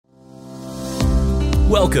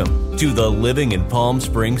Welcome to the Living in Palm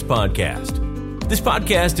Springs podcast. This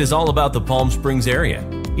podcast is all about the Palm Springs area.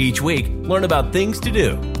 Each week, learn about things to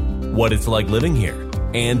do, what it's like living here,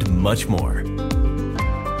 and much more.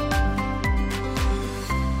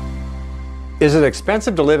 Is it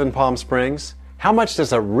expensive to live in Palm Springs? How much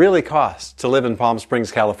does it really cost to live in Palm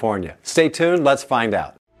Springs, California? Stay tuned, let's find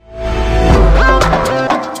out.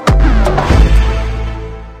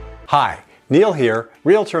 Hi, Neil here,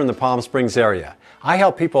 realtor in the Palm Springs area. I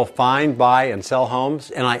help people find, buy, and sell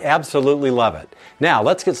homes, and I absolutely love it. Now,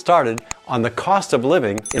 let's get started on the cost of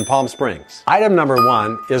living in Palm Springs. Item number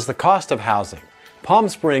one is the cost of housing. Palm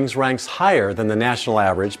Springs ranks higher than the national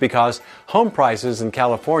average because home prices in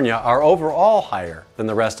California are overall higher than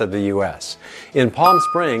the rest of the U.S. In Palm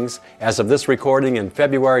Springs, as of this recording in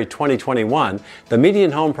February 2021, the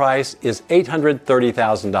median home price is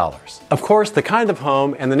 $830,000. Of course, the kind of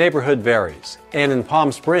home and the neighborhood varies. And in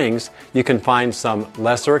Palm Springs, you can find some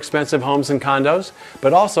lesser expensive homes and condos,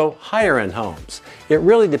 but also higher-end homes. It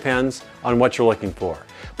really depends on what you're looking for.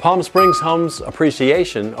 Palm Springs homes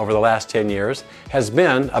appreciation over the last 10 years has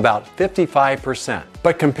been about 55%.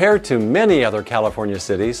 But compared to many other California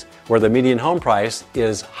cities where the median home price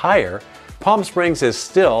is higher, Palm Springs is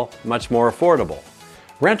still much more affordable.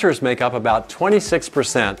 Renters make up about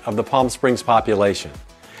 26% of the Palm Springs population.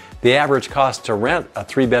 The average cost to rent a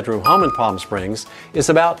 3-bedroom home in Palm Springs is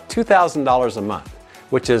about $2,000 a month,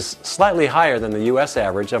 which is slightly higher than the U.S.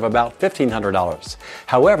 average of about $1,500.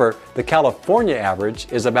 However, the California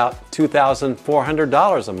average is about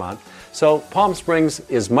 $2,400 a month, so Palm Springs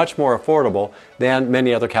is much more affordable than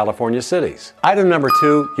many other California cities. Item number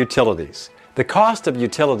two, utilities. The cost of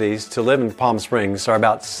utilities to live in Palm Springs are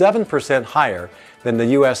about 7% higher than the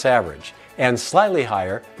U.S. average and slightly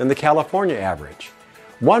higher than the California average.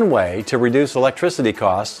 One way to reduce electricity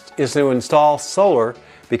costs is to install solar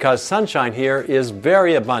because sunshine here is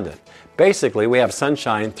very abundant. Basically, we have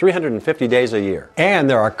sunshine 350 days a year. And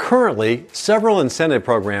there are currently several incentive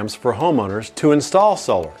programs for homeowners to install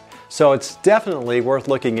solar, so it's definitely worth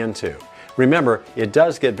looking into. Remember, it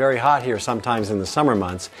does get very hot here sometimes in the summer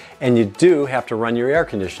months, and you do have to run your air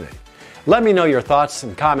conditioning. Let me know your thoughts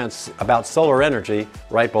and comments about solar energy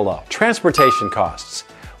right below. Transportation costs.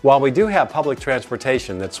 While we do have public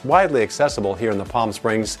transportation that's widely accessible here in the Palm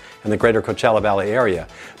Springs and the greater Coachella Valley area,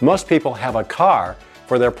 most people have a car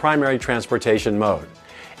for their primary transportation mode.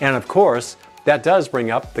 And of course, that does bring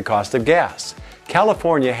up the cost of gas.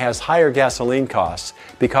 California has higher gasoline costs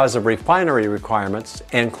because of refinery requirements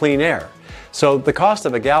and clean air. So the cost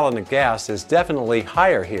of a gallon of gas is definitely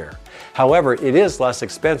higher here. However, it is less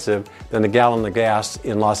expensive than a gallon of gas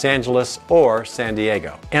in Los Angeles or San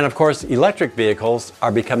Diego. And of course, electric vehicles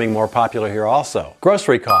are becoming more popular here also.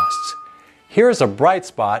 Grocery costs. Here's a bright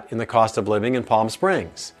spot in the cost of living in Palm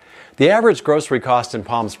Springs. The average grocery cost in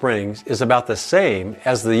Palm Springs is about the same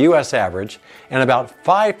as the U.S. average and about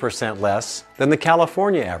 5% less than the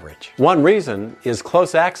California average. One reason is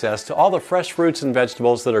close access to all the fresh fruits and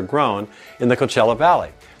vegetables that are grown in the Coachella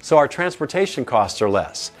Valley, so our transportation costs are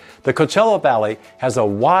less. The Coachella Valley has a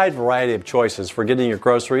wide variety of choices for getting your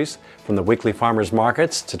groceries, from the weekly farmers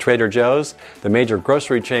markets to Trader Joe's, the major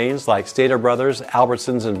grocery chains like Stater Brothers,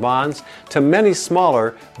 Albertsons, and Vons, to many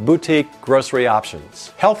smaller boutique grocery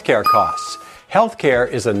options. Healthcare costs. Healthcare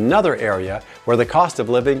is another area where the cost of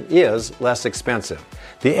living is less expensive.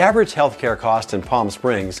 The average healthcare cost in Palm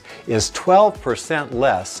Springs is 12%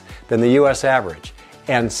 less than the U.S. average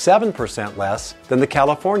and 7% less than the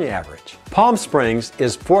California average. Palm Springs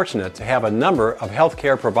is fortunate to have a number of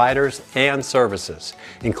healthcare providers and services,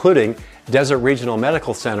 including Desert Regional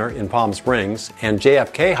Medical Center in Palm Springs and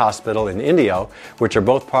JFK Hospital in Indio, which are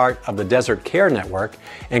both part of the Desert Care Network,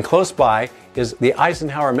 and close by is the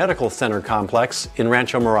Eisenhower Medical Center complex in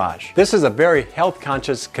Rancho Mirage. This is a very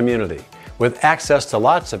health-conscious community with access to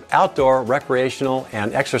lots of outdoor recreational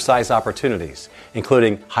and exercise opportunities,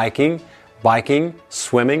 including hiking, biking,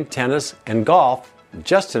 swimming, tennis, and golf,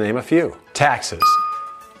 just to name a few. Taxes.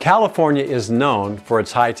 California is known for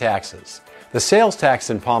its high taxes. The sales tax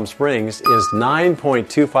in Palm Springs is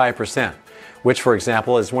 9.25%, which, for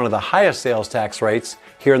example, is one of the highest sales tax rates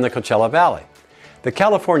here in the Coachella Valley. The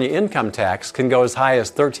California income tax can go as high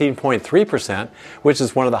as 13.3%, which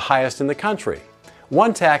is one of the highest in the country.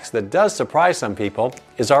 One tax that does surprise some people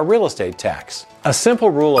is our real estate tax. A simple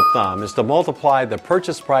rule of thumb is to multiply the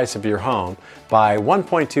purchase price of your home by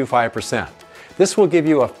 1.25%. This will give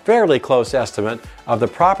you a fairly close estimate of the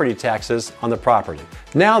property taxes on the property.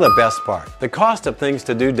 Now the best part. The cost of things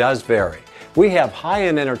to do does vary. We have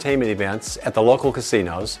high-end entertainment events at the local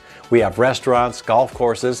casinos. We have restaurants, golf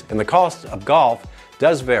courses, and the cost of golf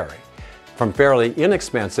does vary. from fairly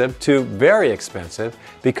inexpensive to very expensive,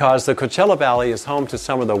 because the Coachella Valley is home to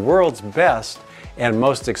some of the world's best and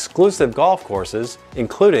most exclusive golf courses,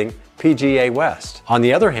 including PGA West. On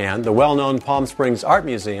the other hand, the well-known Palm Springs art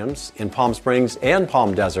museums in Palm Springs and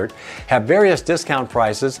Palm Desert have various discount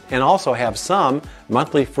prices and also have some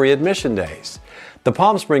monthly free admission days. The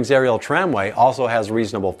Palm Springs Aerial Tramway also has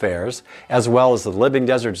reasonable fares, as well as the Living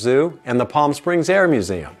Desert Zoo and the Palm Springs Air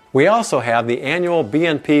Museum. We also have the annual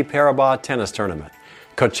BNP Paribas Tennis Tournament,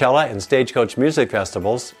 Coachella and Stagecoach Music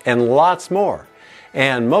Festivals, and lots more.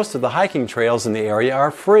 And most of the hiking trails in the area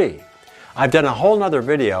are free. I've done a whole nother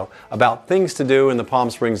video about things to do in the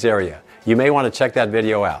Palm Springs area. You may want to check that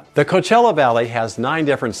video out. The Coachella Valley has 9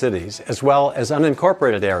 different cities as well as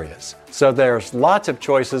unincorporated areas. So there's lots of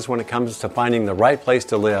choices when it comes to finding the right place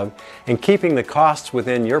to live and keeping the costs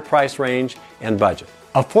within your price range and budget.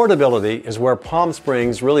 Affordability is where Palm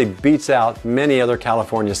Springs really beats out many other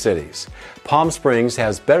California cities. Palm Springs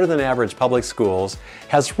has better than average public schools,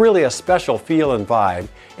 has really a special feel and vibe,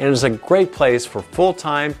 and is a great place for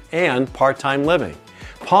full-time and part-time living.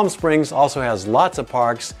 Palm Springs also has lots of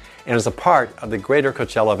parks and is a part of the greater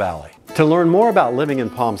Coachella Valley. To learn more about living in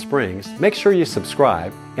Palm Springs, make sure you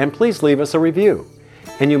subscribe and please leave us a review.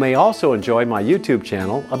 And you may also enjoy my YouTube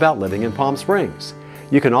channel about living in Palm Springs.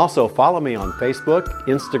 You can also follow me on Facebook,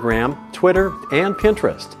 Instagram, Twitter, and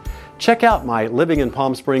Pinterest. Check out my Living in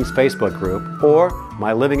Palm Springs Facebook group or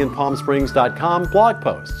my livinginpalmsprings.com blog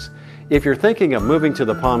posts. If you're thinking of moving to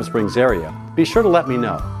the Palm Springs area, be sure to let me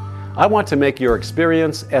know. I want to make your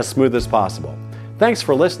experience as smooth as possible. Thanks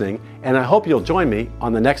for listening, and I hope you'll join me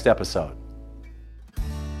on the next episode.